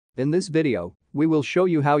In this video, we will show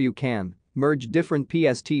you how you can merge different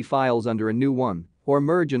PST files under a new one or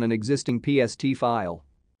merge in an existing PST file.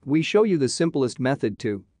 We show you the simplest method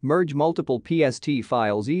to merge multiple PST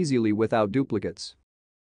files easily without duplicates.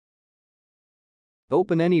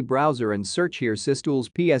 Open any browser and search here SysTools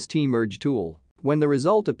PST Merge Tool. When the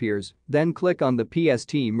result appears, then click on the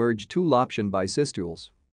PST Merge Tool option by SysTools.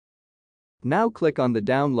 Now click on the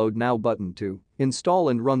Download Now button to install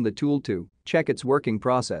and run the tool to check its working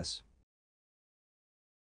process.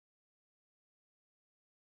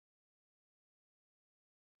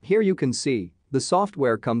 Here you can see the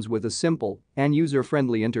software comes with a simple and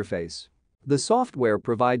user-friendly interface. The software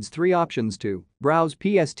provides 3 options to browse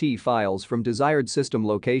PST files from desired system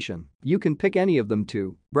location. You can pick any of them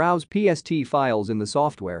to browse PST files in the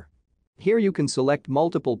software. Here you can select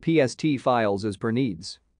multiple PST files as per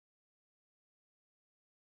needs.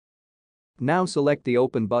 Now select the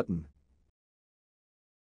Open button.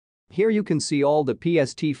 Here you can see all the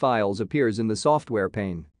PST files appears in the software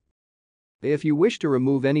pane. If you wish to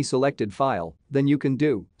remove any selected file, then you can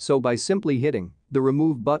do so by simply hitting the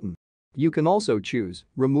Remove button. You can also choose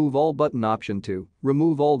Remove All button option to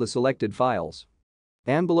remove all the selected files.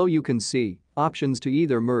 And below you can see options to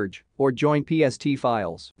either merge or join PST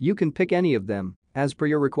files. You can pick any of them as per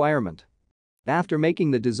your requirement. After making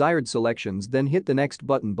the desired selections, then hit the Next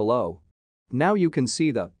button below. Now you can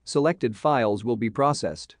see the selected files will be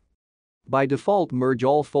processed. By default, Merge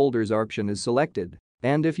All Folders option is selected.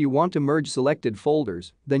 And if you want to merge selected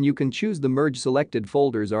folders, then you can choose the Merge Selected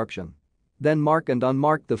Folders option. Then mark and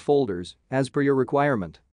unmark the folders as per your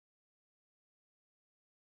requirement.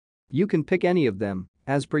 You can pick any of them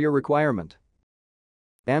as per your requirement.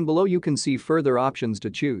 And below you can see further options to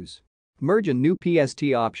choose. Merge a new PST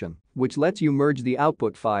option, which lets you merge the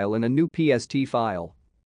output file in a new PST file.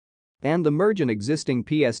 And the Merge an existing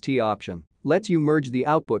PST option lets you merge the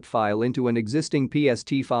output file into an existing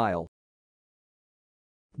PST file.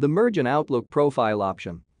 The Merge an Outlook profile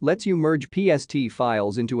option lets you merge PST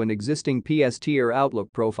files into an existing PST or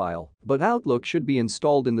Outlook profile, but Outlook should be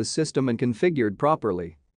installed in the system and configured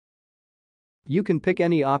properly. You can pick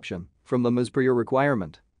any option from them as per your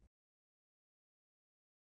requirement.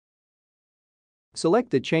 Select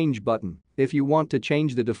the Change button if you want to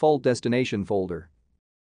change the default destination folder.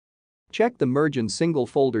 Check the Merge in Single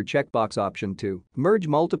Folder checkbox option to merge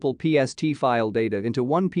multiple PST file data into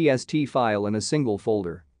one PST file in a single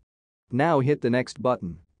folder. Now hit the Next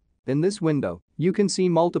button. In this window, you can see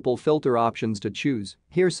multiple filter options to choose.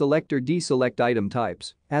 Here select or deselect item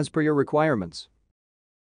types as per your requirements.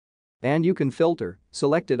 And you can filter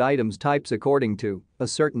selected items types according to a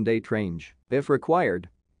certain date range if required.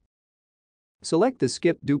 Select the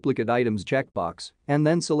Skip Duplicate Items checkbox and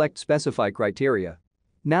then select Specify Criteria.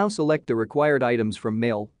 Now select the required items from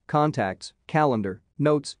Mail, Contacts, Calendar,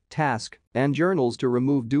 Notes, Task, and Journals to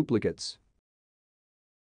remove duplicates.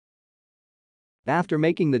 After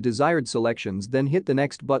making the desired selections, then hit the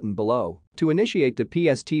Next button below to initiate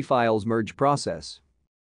the PST files merge process.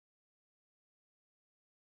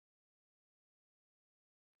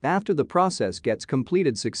 After the process gets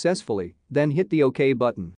completed successfully, then hit the OK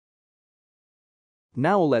button.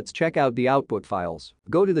 Now let's check out the output files.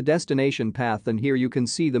 Go to the destination path and here you can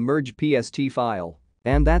see the merged PST file.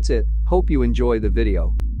 And that's it. Hope you enjoy the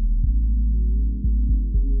video.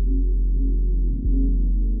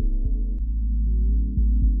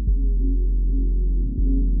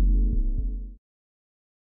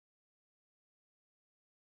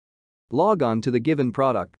 Log on to the given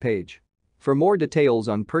product page for more details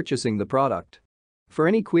on purchasing the product. For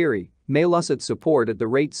any query, mail us at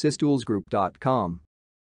support@systoolsgroup.com.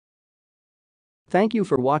 Thank you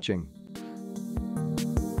for watching.